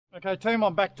Okay team,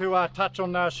 I'm back to touch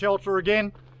on shelter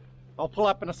again. I'll pull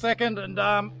up in a second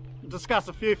and discuss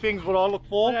a few things what I look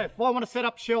for. Yeah, if I want to set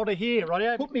up shelter here,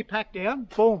 right, put me pack down,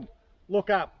 boom, look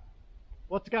up.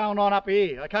 What's going on up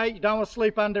here, okay? You don't want to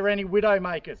sleep under any widow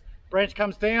makers. Branch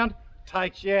comes down,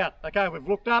 takes you out. Okay, we've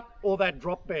looked up, or that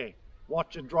drop bear.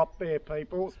 Watch a drop bear,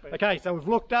 people. Okay, so we've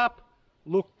looked up,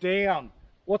 looked down.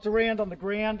 What's around on the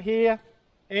ground here?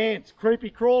 Ants, creepy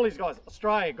crawlies, guys.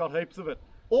 Australia got heaps of it.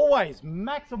 Always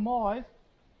maximise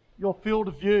your field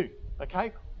of view,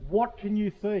 okay? What can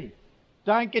you see?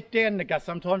 Don't get down in the gully.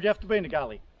 Sometimes you have to be in the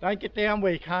gully. Don't get down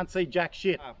where you can't see jack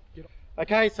shit.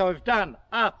 Okay, so we've done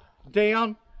up,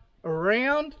 down,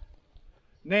 around.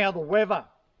 Now the weather.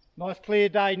 Nice clear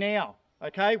day now.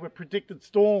 Okay, we've predicted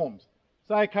storms.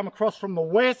 So come across from the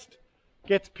west,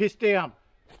 gets pissed down.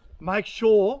 Make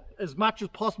sure, as much as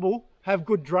possible, have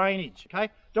good drainage,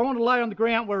 okay? Don't want to lay on the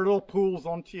ground where it all pools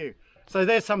onto you. So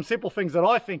there's some simple things that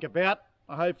I think about.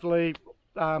 Hopefully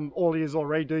all of you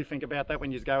already do think about that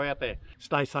when you go out there.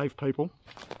 Stay safe, people.